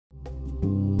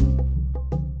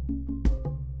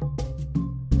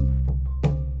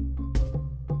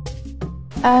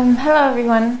Hello,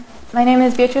 everyone. My name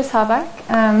is Béatrice Halbach.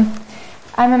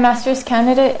 I'm a master's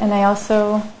candidate, and I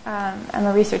also am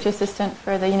a research assistant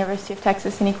for the University of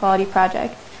Texas Inequality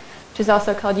Project, which is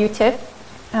also called UTIP.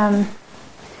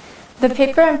 The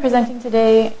paper I'm presenting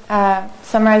today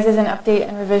summarizes an update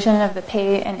and revision of the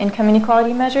pay and income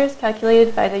inequality measures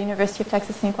calculated by the University of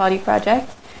Texas Inequality Project,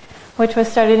 which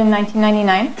was started in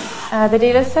 1999. The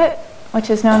data set,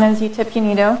 which is known as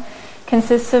UTIP-UNIDO,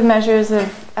 consists of measures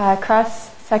of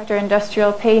cross-sector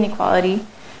industrial pay inequality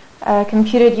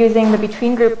computed using the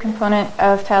between-group component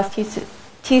of Tiles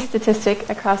T statistic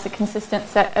across a consistent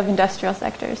set of industrial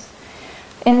sectors.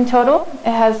 In total,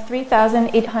 it has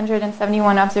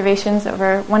 3,871 observations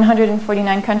over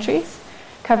 149 countries,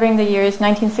 covering the years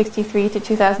 1963 to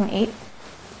 2008.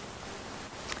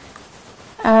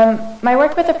 My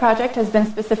work with the project has been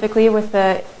specifically with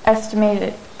the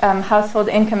estimated household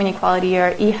income inequality,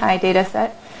 or EHI,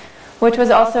 dataset, which was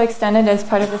also extended as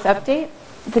part of this update.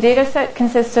 The dataset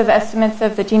consists of estimates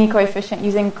of the Gini coefficient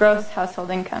using gross household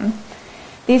income.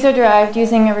 These are derived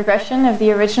using a regression of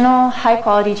the original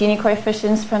high-quality Gini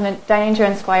coefficients from the Deininger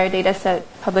and Squire dataset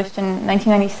published in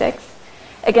 1996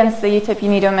 against the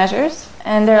UTIP-UNIDO measures,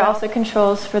 and there are also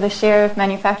controls for the share of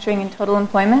manufacturing in total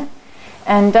employment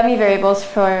and dummy variables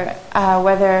for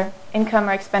whether income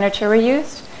or expenditure were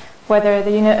used, whether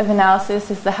the unit of analysis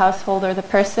is the household or the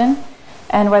person,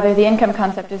 and whether the income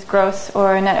concept is gross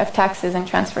or net of taxes and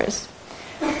transfers.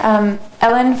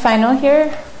 Ellen final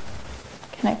here,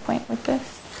 can I point with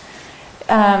this?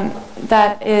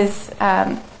 That is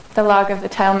the log of the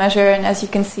tile measure, and as you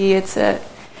can see, it's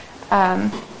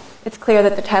clear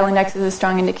that the tile index is a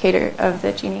strong indicator of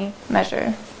the Gini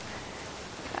measure.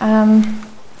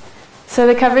 So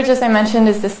the coverage, as I mentioned,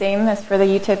 is the same as for the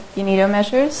UTIP-UNIDO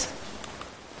measures.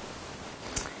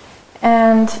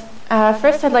 And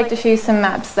first, I'd like to show you some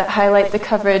maps that highlight the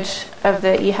coverage of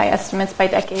the EHI estimates by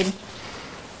decade.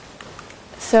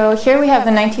 So here we have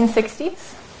the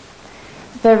 1960s.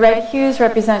 The red hues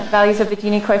represent values of the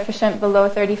Gini coefficient below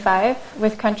 35,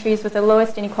 with countries with the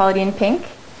lowest inequality in pink.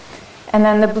 And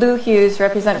then the blue hues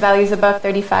represent values above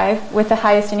 35, with the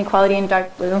highest inequality in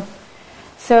dark blue.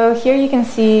 So here you can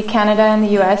see Canada and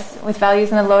the US with values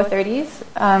in the low 30s,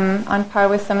 on par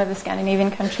with some of the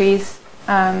Scandinavian countries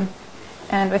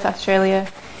and with Australia.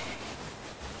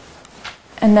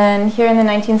 And then here in the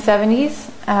 1970s,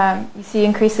 you see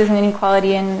increases in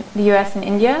inequality in the US and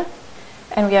India,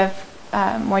 and we have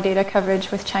more data coverage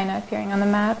with China appearing on the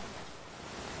map.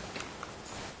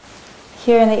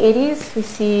 Here in the 80s, we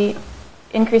see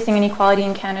increasing inequality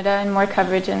in Canada and more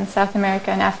coverage in South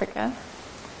America and Africa.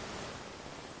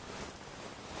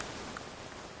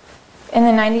 In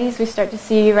the 90s, we start to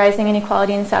see rising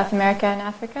inequality in South America and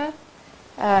Africa,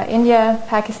 India,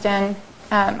 Pakistan,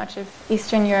 much of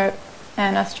Eastern Europe,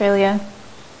 and Australia.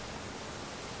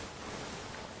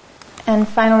 And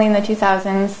finally, in the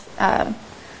 2000s,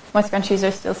 most countries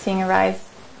are still seeing a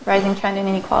rising trend in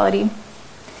inequality.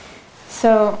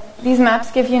 So these maps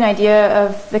give you an idea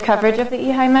of the coverage of the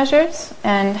EHI measures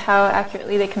and how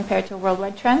accurately they compare to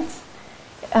worldwide trends.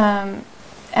 And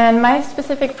my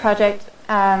specific project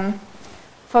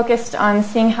focused on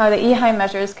seeing how the EHI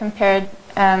measures compared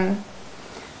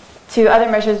to other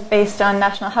measures based on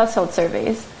national household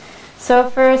surveys. So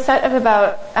for a set of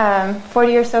about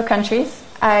 40 or so countries,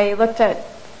 I looked at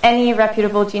any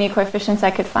reputable Gini coefficients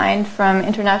I could find from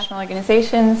international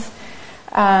organizations,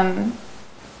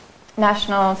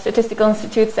 national statistical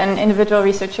institutes, and individual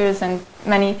researchers, and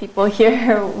many people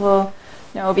here will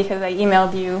know because I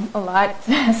emailed you a lot.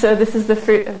 So this is the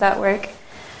fruit of that work.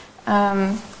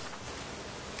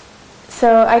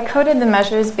 So I coded the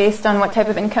measures based on what type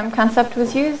of income concept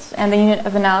was used and the unit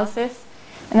of analysis,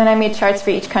 and then I made charts for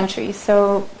each country.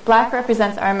 So black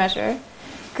represents our measure,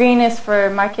 green is for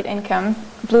market income,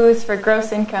 blue is for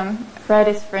gross income, red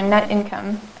is for net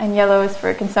income, and yellow is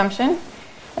for consumption.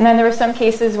 And then there were some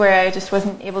cases where I just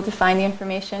wasn't able to find the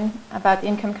information about the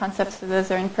income concepts, so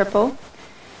those are in purple.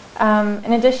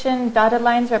 In addition, dotted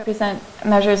lines represent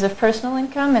measures of personal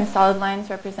income, and solid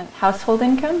lines represent household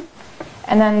income.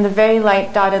 And then the very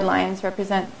light dotted lines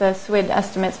represent the SWID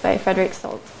estimates by Frederick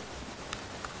Solt.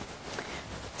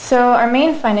 So our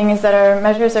main finding is that our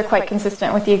measures are quite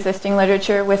consistent with the existing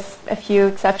literature, with a few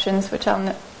exceptions, which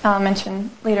I'll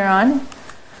mention later on.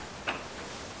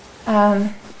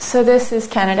 So this is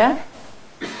Canada.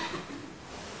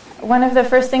 One of the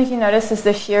first things you notice is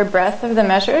the sheer breadth of the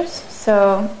measures.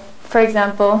 So, for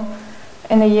example,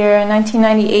 in the year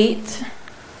 1998,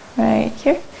 right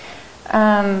here,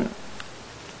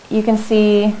 you can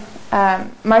see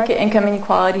market income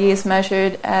inequality is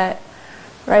measured at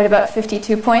right about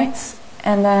 52 points,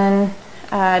 and then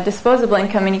disposable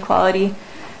income inequality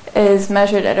is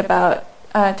measured at about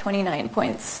 29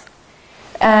 points.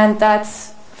 And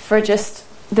that's for just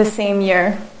the same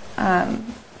year,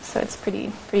 so it's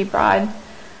pretty broad.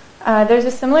 There's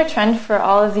a similar trend for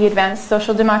all of the advanced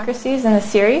social democracies in the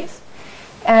series.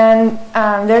 And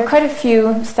there are quite a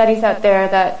few studies out there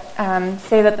that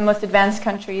say that the most advanced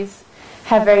countries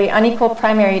have very unequal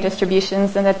primary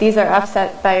distributions and that these are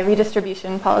offset by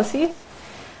redistribution policies.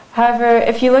 However,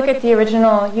 if you look at the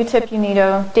original UTIP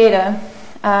UNIDO data,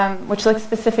 which looks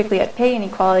specifically at pay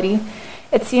inequality,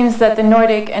 it seems that the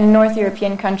Nordic and North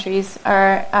European countries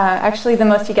are actually the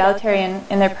most egalitarian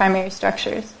in their primary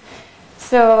structures.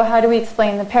 So how do we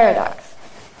explain the paradox?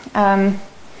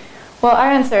 Well,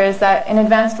 our answer is that in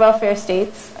advanced welfare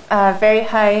states, very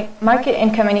high market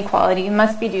income inequality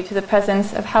must be due to the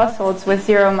presence of households with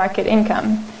zero market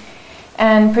income.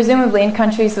 And presumably in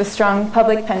countries with strong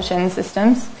public pension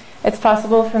systems, it's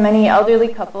possible for many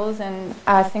elderly couples and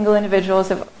single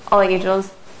individuals of all ages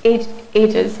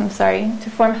to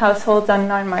form households on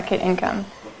non-market income,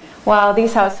 while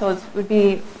these households would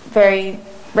be very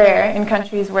rare in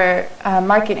countries where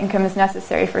market income is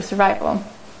necessary for survival.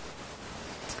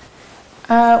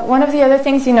 One of the other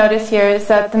things you notice here is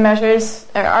that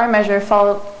our measure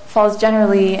falls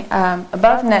generally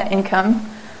above net income,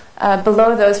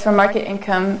 below those for market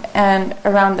income, and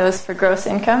around those for gross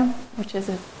income, which is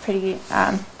a pretty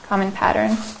common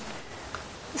pattern.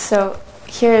 So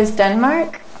here is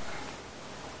Denmark,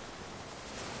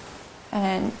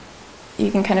 and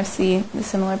you can kind of see the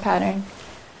similar pattern.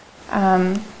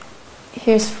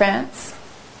 Here's France.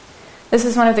 This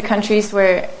is one of the countries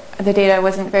where the data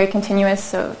wasn't very continuous,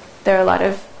 so there are a lot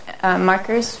of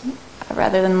markers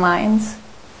rather than lines.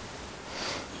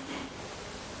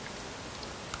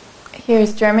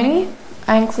 Here's Germany.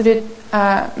 I included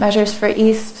measures for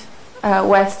East,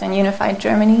 West, and unified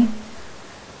Germany.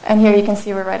 And here you can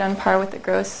see we're right on par with the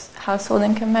gross household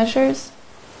income measures.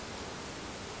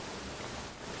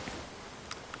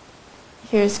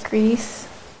 Here's Greece.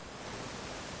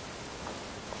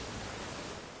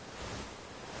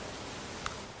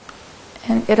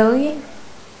 And Italy.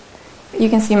 You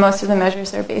can see most of the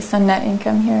measures are based on net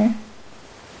income here.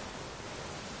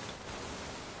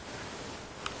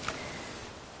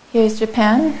 Here's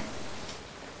Japan.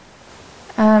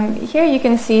 Here you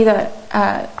can see that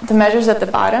the measures at the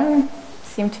bottom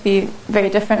seem to be very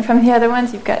different from the other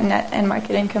ones. You've got net and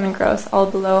market income and gross all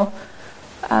below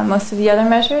most of the other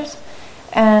measures.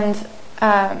 And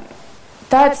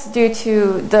that's due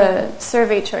to the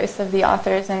survey choice of the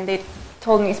authors, and they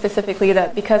told me specifically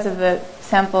that because of the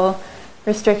sample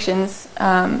restrictions,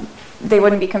 they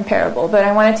wouldn't be comparable. But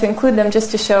I wanted to include them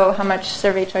just to show how much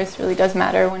survey choice really does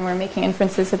matter when we're making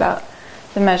inferences about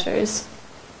the measures.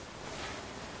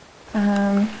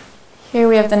 Here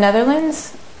we have the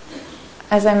Netherlands.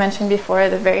 As I mentioned before,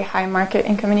 the very high market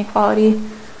income inequality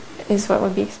is what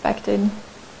would be expected.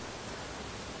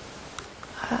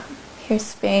 Here's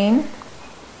Spain.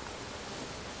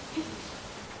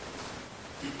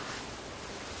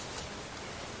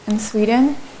 And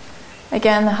Sweden.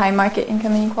 Again, the high market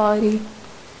income inequality.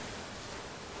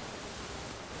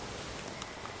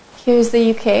 Here's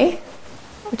the UK,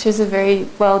 which is a very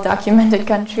well-documented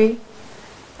country.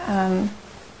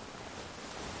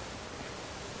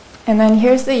 And then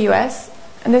here's the US.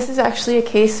 And this is actually a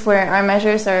case where our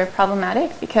measures are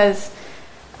problematic because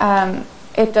it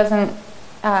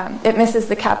misses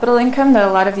the capital income that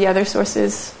a lot of the other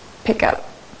sources pick up.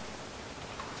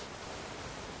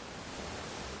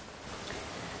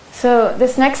 So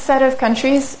this next set of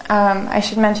countries, I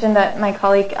should mention that my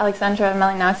colleague Alexandra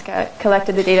Malinowska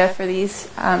collected the data for these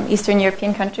Eastern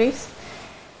European countries.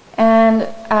 And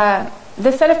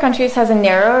this set of countries has a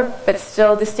narrower but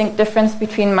still distinct difference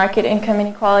between market income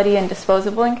inequality and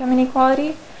disposable income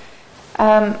inequality.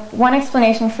 One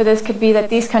explanation for this could be that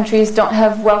these countries don't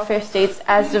have welfare states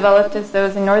as developed as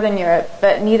those in Northern Europe,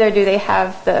 but neither do they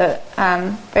have the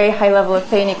very high level of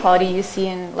pay inequality you see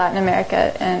in Latin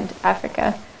America and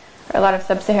Africa, or a lot of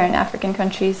sub-Saharan African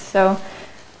countries. So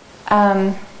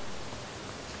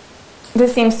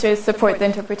this seems to support the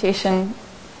interpretation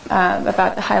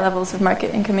about the high levels of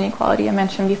market income inequality I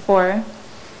mentioned before.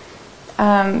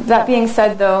 That being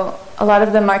said, though, a lot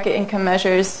of the market income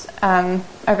measures are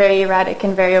very erratic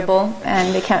and variable,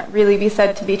 and they can't really be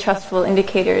said to be trustful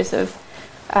indicators of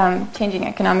changing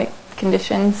economic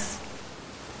conditions.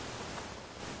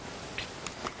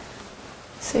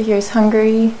 So here's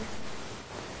Hungary.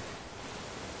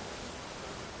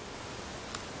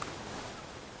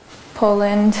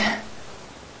 Poland.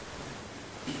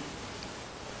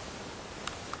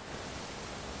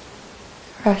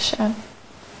 Russia.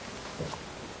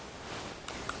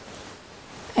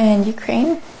 and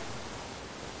Ukraine.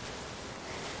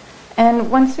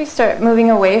 And once we start moving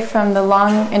away from the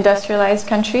long industrialized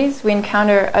countries, we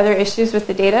encounter other issues with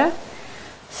the data.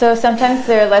 So sometimes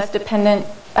there are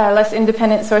less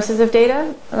independent sources of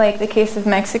data, like the case of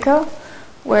Mexico,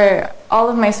 where all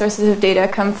of my sources of data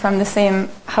come from the same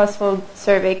household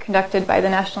survey conducted by the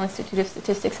National Institute of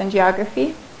Statistics and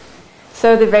Geography.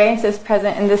 So the variances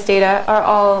present in this data are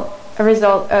all a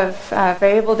result of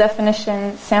variable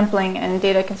definition, sampling, and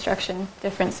data construction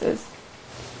differences.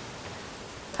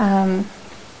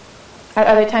 At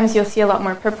other times you'll see a lot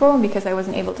more purple because I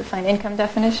wasn't able to find income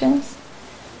definitions.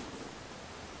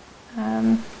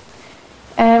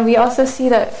 And we also see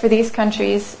that for these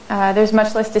countries, there's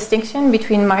much less distinction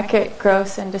between market,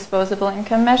 gross, and disposable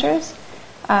income measures.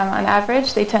 On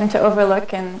average, they tend to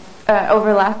overlap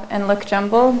and look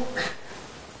jumbled.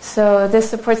 So this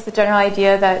supports the general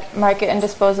idea that market and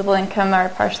disposable income are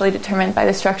partially determined by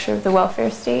the structure of the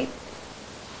welfare state.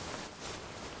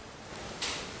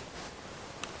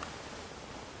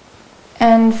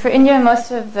 And for India,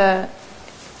 most of the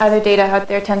other data out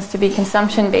there tends to be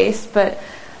consumption-based, but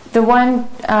the one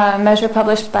measure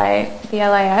published by the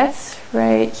LIS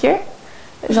right here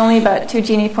is only about 2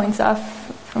 Gini points off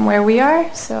from where we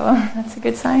are, so that's a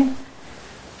good sign.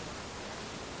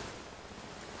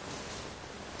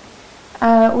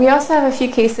 We also have a few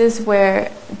cases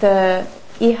where the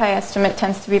EHI estimate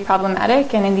tends to be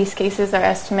problematic, and in these cases our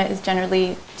estimate is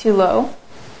generally too low.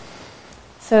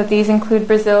 So these include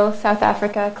Brazil, South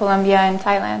Africa, Colombia, and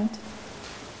Thailand.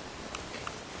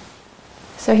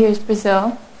 So here's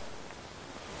Brazil.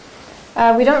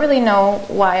 We don't really know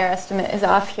why our estimate is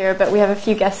off here, but we have a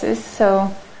few guesses.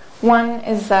 So one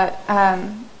is that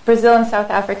Brazil and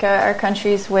South Africa are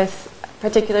countries with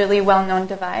particularly well-known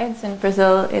divides. In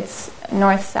Brazil, it's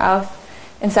north-south.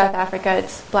 In South Africa,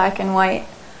 it's black and white.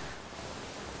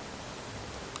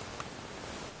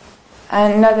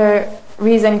 Another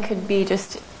reason could be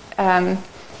just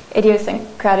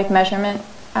idiosyncratic measurement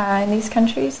in these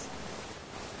countries.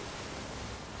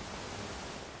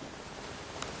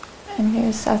 And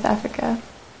here's South Africa.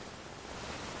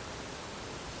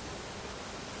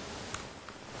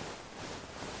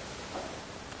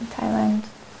 And Thailand.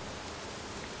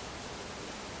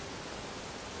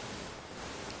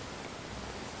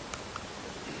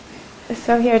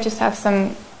 So here I just have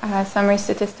some summary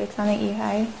statistics on the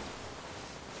EHI.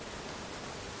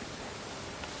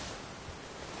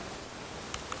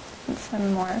 And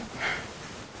some more.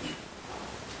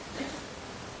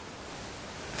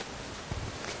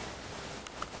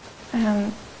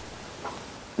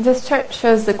 This chart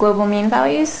shows the global mean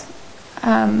values,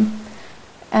 and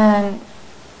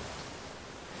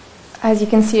as you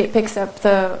can see, it picks up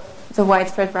the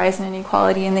widespread rise in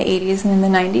inequality in the 80s and in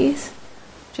the 90s,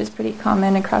 which is pretty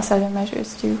common across other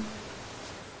measures too.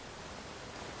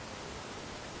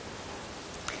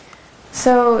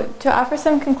 So to offer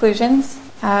some conclusions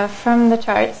from the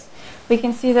charts, we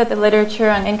can see that the literature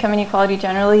on income inequality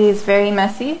generally is very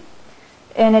messy.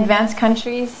 In advanced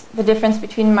countries, the difference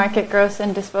between market gross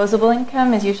and disposable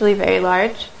income is usually very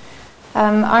large.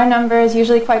 Our number is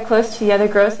usually quite close to the other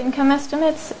gross income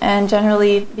estimates and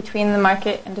generally between the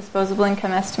market and disposable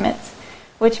income estimates,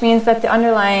 which means that the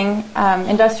underlying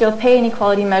industrial pay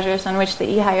inequality measures on which the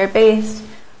EHI are based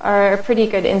are a pretty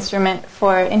good instrument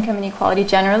for income inequality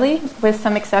generally, with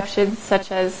some exceptions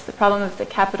such as the problem of the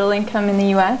capital income in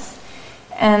the US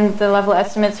and the level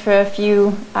estimates for a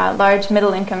few large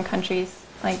middle income countries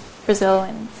like Brazil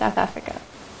and South Africa.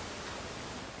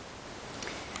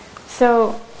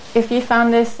 So if you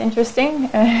found this interesting,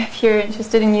 if you're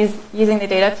interested in using the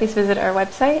data, please visit our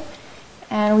website.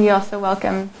 And we also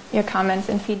welcome your comments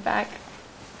and feedback.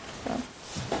 So,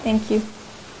 thank you.